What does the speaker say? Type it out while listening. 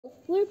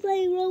we're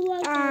playing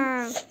Roblox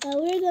and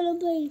we're gonna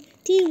play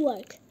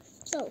teamwork.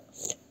 So,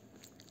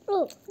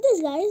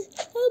 this guy is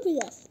helping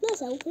us. Let's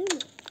help him.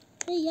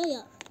 Hey,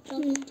 Yahya,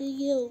 talking to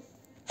you.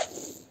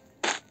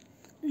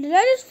 Did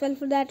I just fell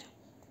for that?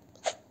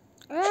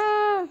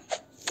 Hi.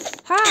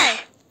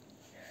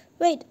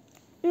 Wait.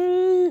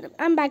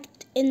 I'm back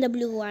in the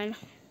blue one.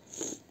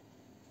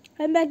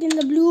 I'm back in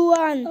the blue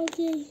one.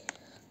 Okay.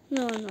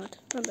 No, I'm not.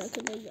 I'm back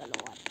in the yellow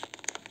one.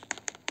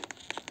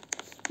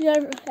 We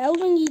are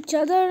helping each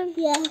other.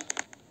 Yeah.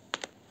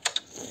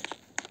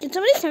 Did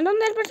somebody stand on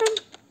that button?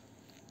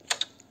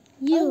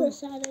 You. I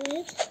side of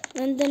it.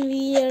 And then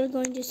we are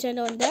going to stand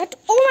on that.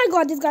 Oh my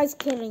god, this guy's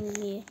killing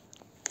me.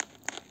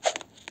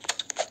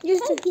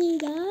 Thank you,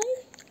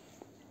 guys.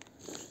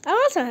 I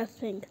also have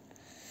pink.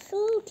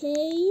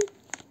 Okay.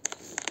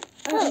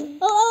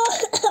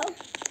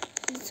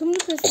 Did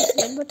somebody press the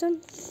same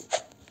button?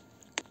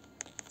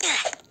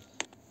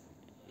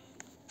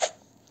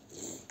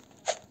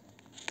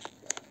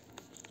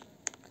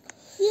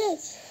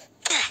 Yes.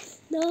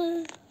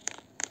 No.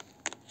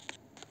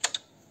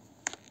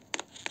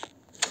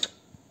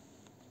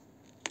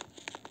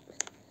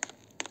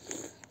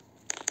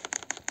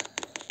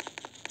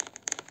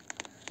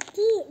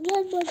 The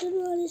red button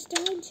on his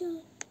stand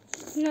shot.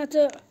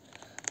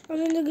 I'm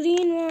in the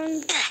green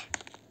one.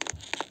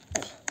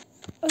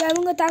 Okay, I'm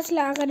going to touch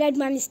like a red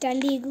man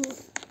standing.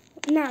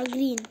 Now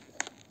green.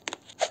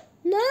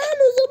 No,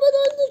 someone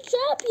on the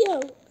trap, yo.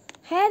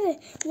 है मैं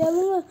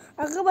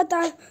अगर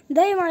बता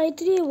दे हमारे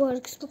 3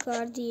 works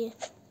पकड़ दिए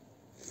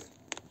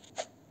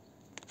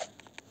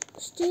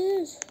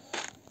Stairs.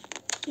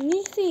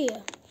 नीचे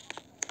है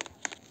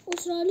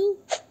What's Ralu?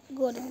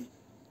 Go down.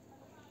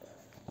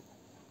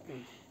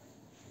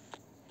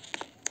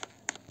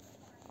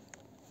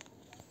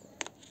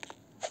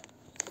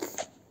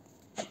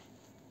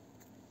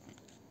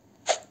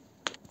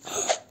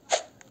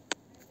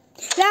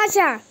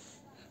 Raja,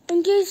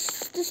 उनकी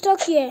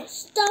स्टॉक है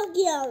Stuck,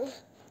 yo.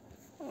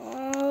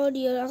 Oh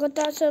dear, aku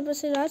tak sampai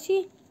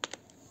serasi.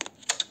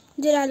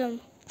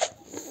 Jalan.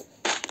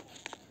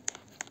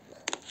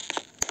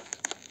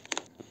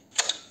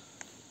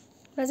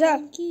 Raja.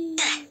 Thank you.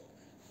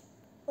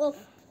 Oh,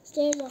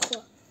 stairs aku.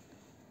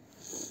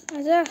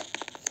 Raja.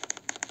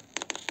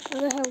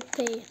 Aku help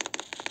you.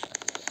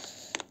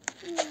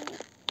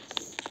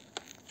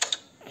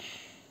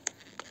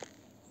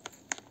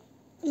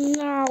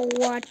 Now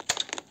what?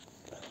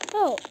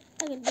 Oh,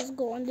 I can just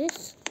go on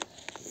this.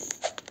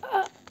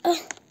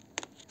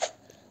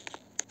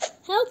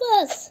 Help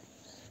us.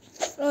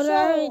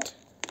 Alright.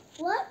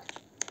 So, what?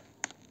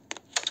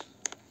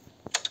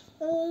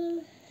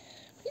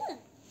 Yeah.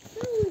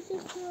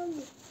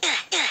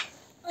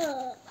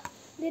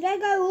 Did I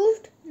get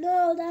moved?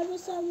 No, that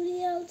was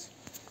somebody else.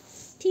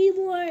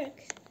 Teamwork.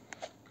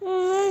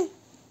 Where's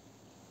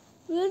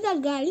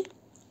that guy?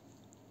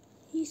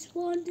 He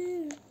spawned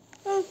there.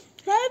 Oh,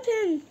 help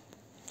him.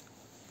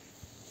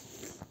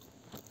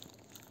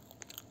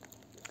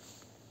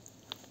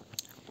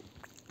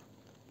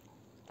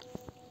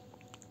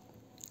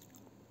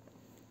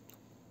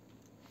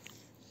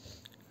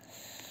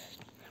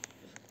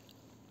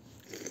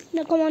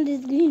 Now come on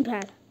this green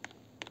pad.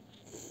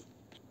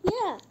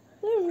 Yeah,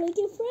 we're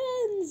making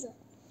friends.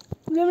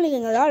 We're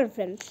making a lot of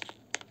friends.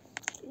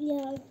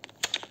 Yeah,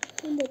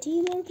 and the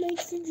teamwork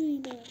makes the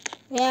dream work.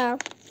 Yeah.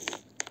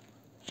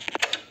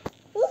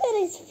 Look at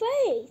his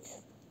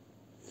face.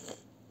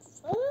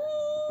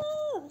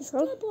 Oh,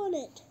 step on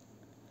it.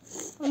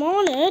 I'm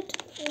on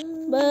it,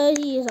 but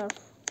he is off.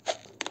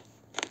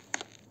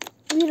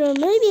 We are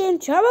maybe in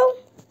trouble.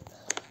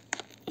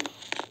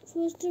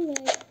 Switch to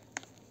red.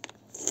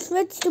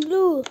 Switch to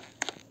blue.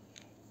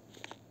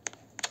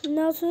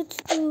 Now switch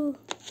to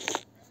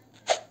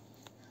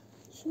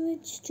yellow.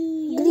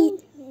 green.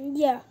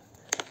 Yeah.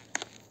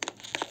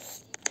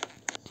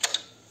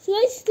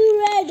 Switch to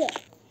red.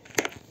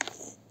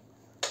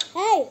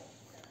 Hey.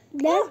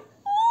 Then.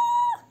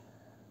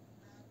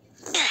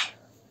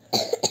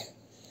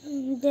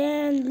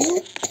 Then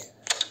blue.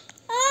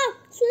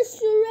 Switch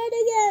to red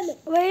again.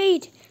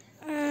 Wait.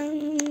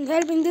 I'm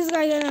helping this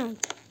guy around.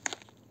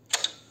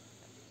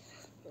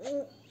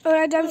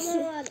 Alright, I'm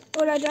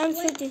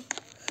switching.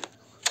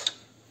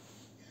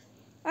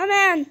 Oh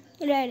man,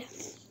 red.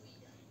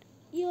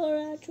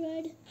 You're at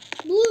red.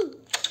 Blue.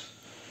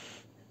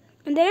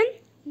 And then?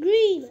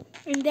 Green.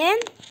 And then?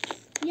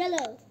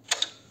 Yellow.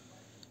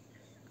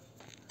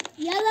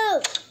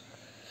 Yellow.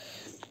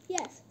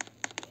 Yes.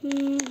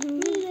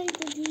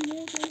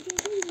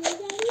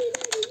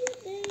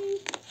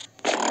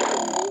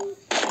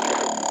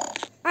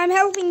 I'm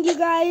helping you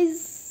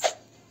guys.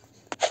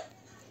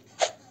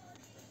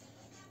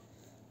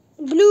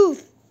 Blue.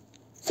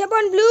 Step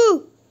on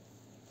blue.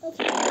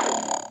 Okay.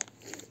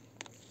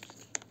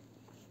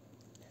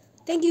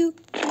 Thank you.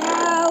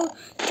 Now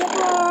step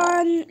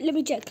on. Let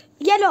me check.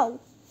 Yellow.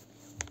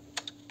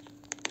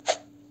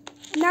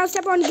 Now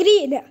step on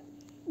green.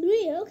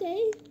 Green.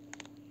 Okay.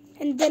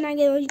 And then I'm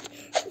going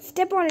to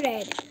step on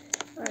red.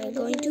 I'm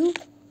going to.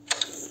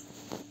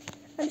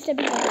 I'm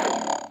stepping on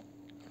red.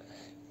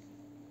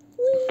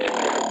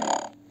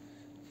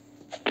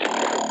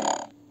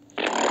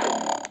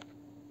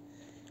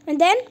 And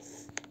then?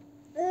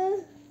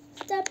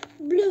 Step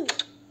blue.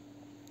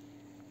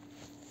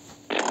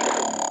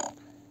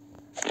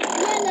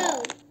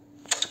 Yellow.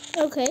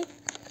 Okay.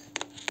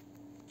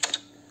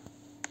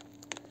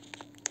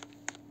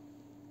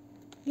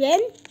 Then?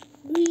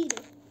 Green.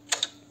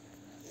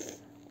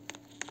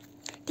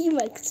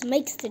 Teamwork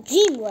makes the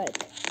dream work.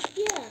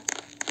 Yeah.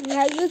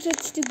 Now you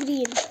switch to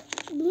green.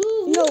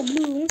 Blue. No,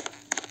 blue.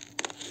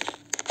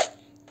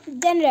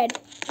 Then red.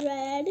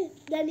 Red.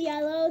 Then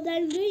yellow.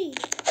 Then green.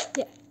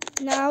 Yeah.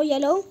 Now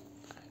yellow.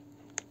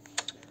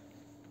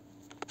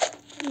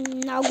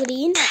 Now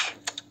green. I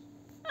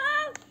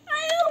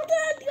help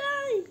that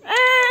guy. I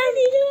And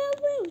need to help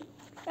him.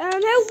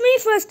 help me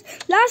first.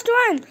 Last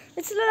one.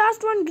 It's the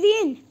last one.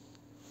 Green.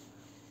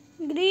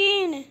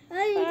 Green.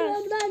 I need to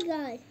help that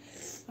guy.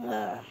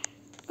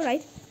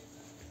 Alright.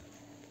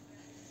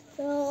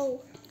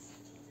 So,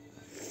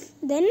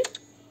 Then,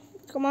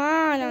 come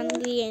on,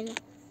 green.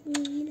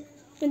 green.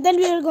 And then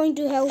we are going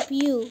to help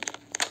you.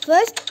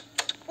 First,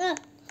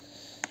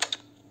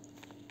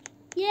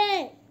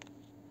 Yay.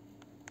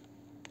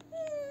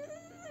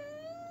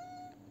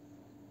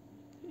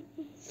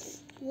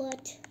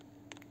 What?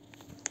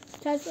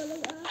 touch. I'm going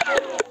to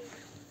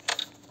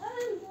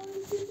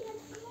get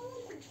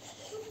closer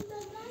to the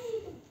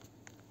light.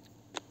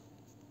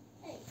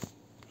 Hey.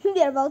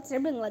 We are both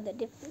serving with a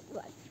different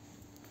one.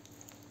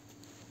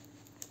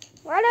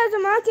 What is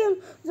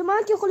the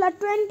market?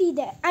 20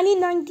 there. I need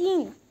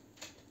 19.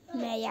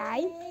 May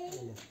I?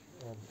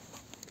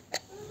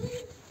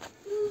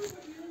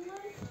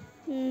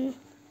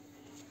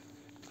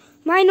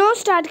 My nose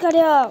start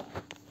kare.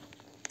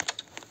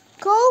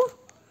 Cool.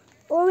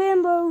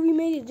 Remember we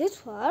made it this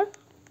far.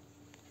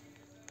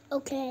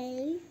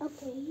 Okay.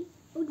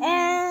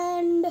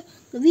 And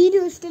the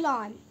video is still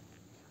on.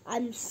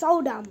 I'm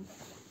so dumb.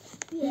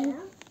 Yeah.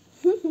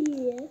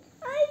 Yeah.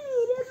 I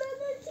need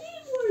another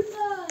teamwork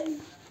guy.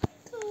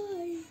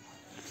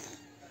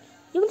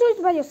 You can do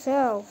it by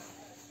yourself.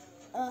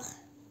 Ugh.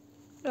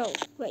 Oh,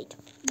 wait.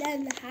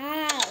 Then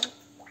how?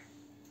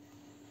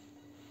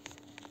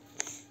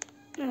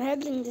 I'm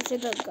helping this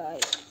other guy.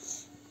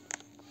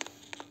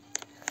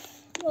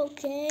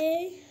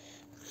 Okay.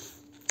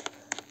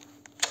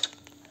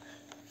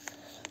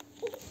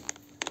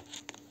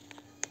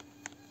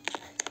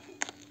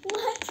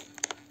 What?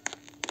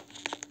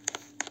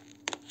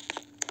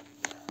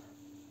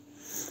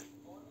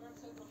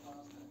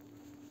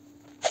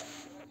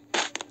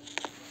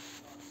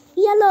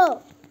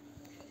 Yellow.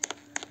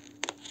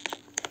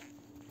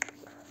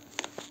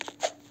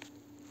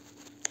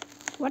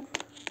 What?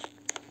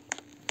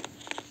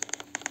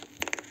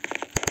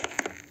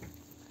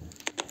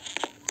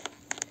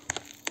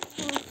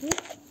 Okay.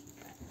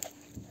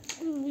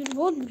 We're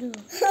both blue.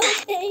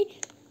 Okay.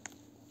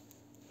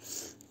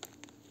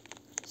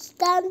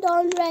 Stand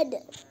on red.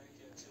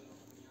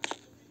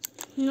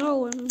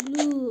 No, I'm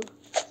blue.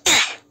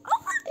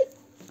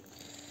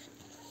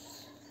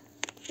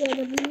 You're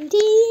the blue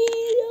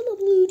team. You're the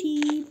blue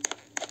team.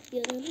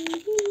 You're the blue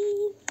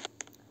team.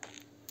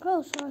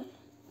 Oh, sorry.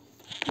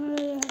 I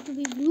have to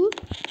be blue.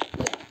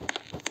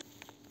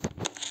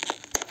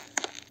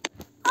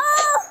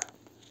 Oh!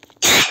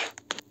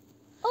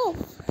 Oh!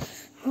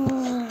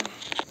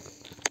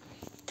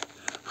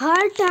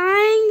 Hard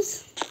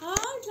times.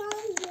 Hard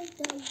times with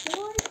the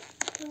boy.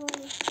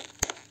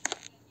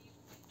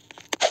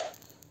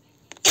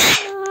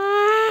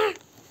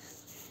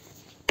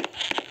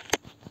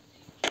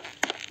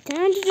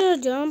 Time to do a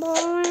jump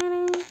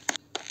around.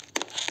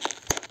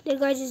 The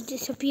guy just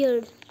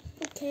disappeared.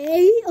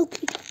 Okay. Oh,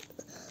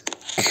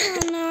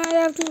 now I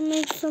have to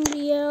make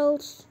somebody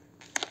else.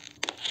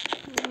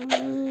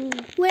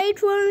 Wait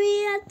for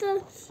me at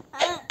the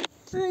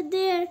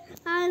there.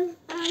 I'm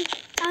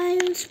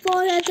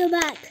spawned at the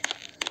back.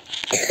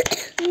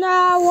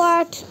 Now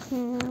what?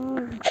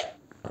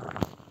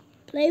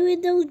 Play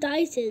with those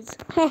dices.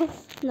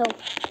 No.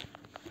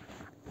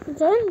 I'm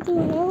trying to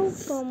help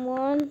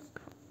someone.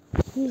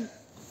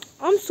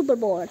 I'm super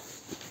bored.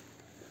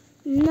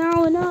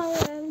 Now I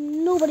have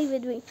nobody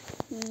with me.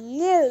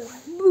 No.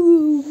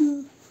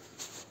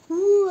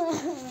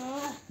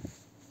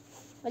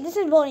 Well, this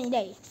is a boring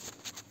day.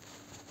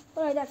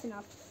 Alright, that's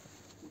enough.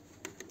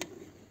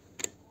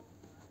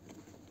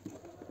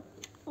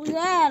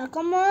 Uzair,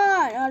 come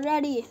on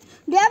already.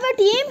 Do you have a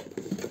team?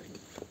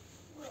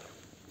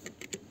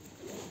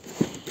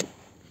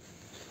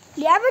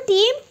 Do you have a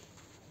team?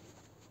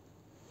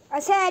 I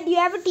said, do you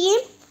have a team?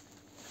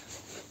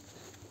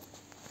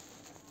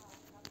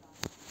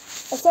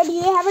 I said, do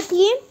you have a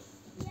team?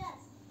 Yes,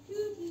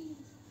 2 teams.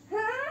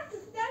 Huh?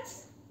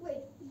 That's...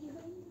 Wait.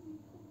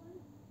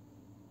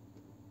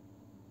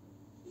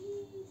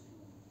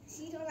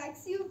 She don't like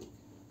soup.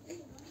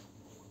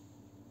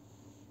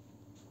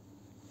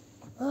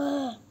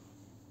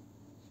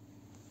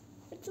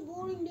 It's a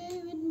boring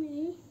day with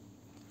me.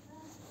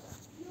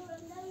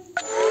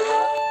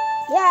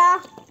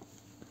 Yeah.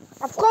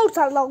 Of course,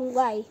 a long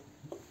way.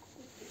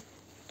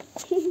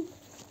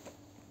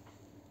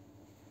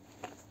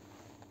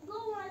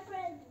 Go, my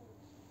friend.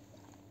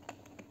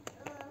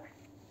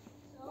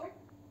 So?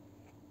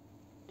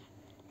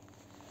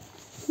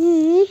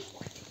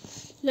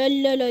 La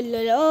la la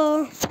la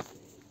la.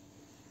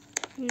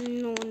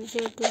 No one's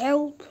here to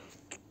help.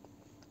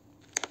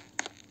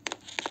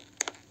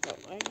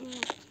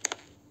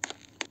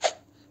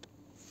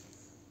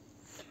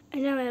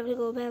 And now I have to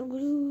go back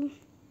blue.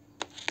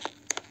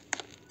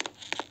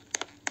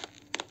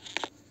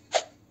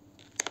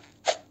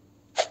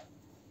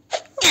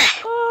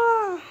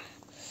 Oh.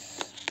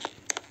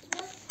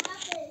 What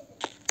happened?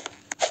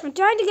 I'm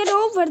trying to get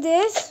over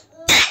this.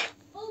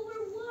 Over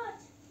what?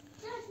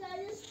 That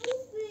guy is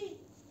moving.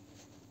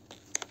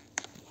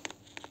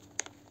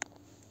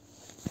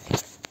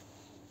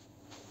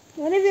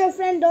 What if your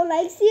friend don't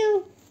likes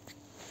you?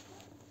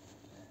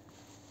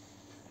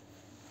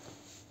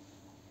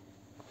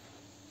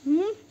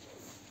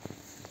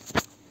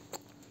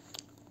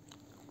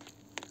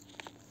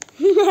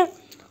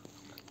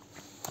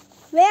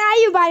 Where are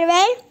you, by the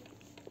way?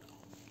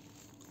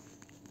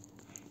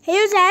 Hey,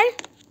 Uzair.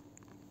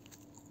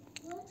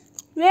 What?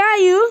 Where are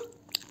you?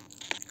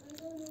 I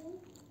don't know.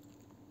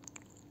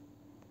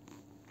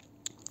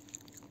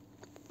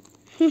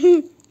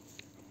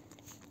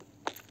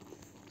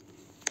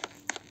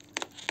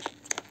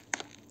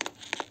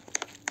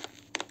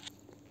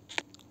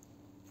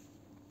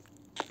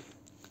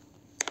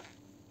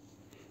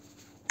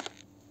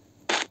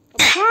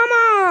 Come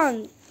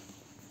on!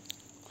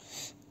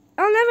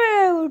 I'll never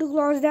be able to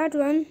close that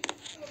one.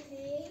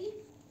 Okay.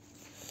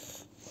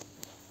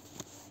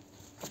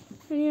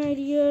 Any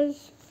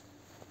ideas?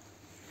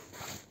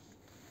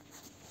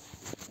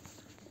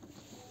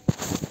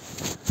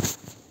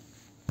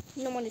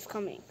 No one is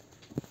coming.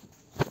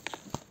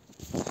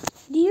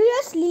 Do you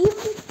just leave?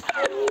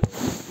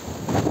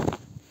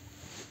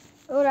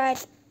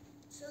 Alright,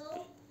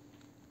 So,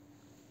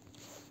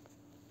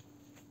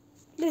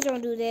 please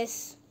don't do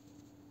this.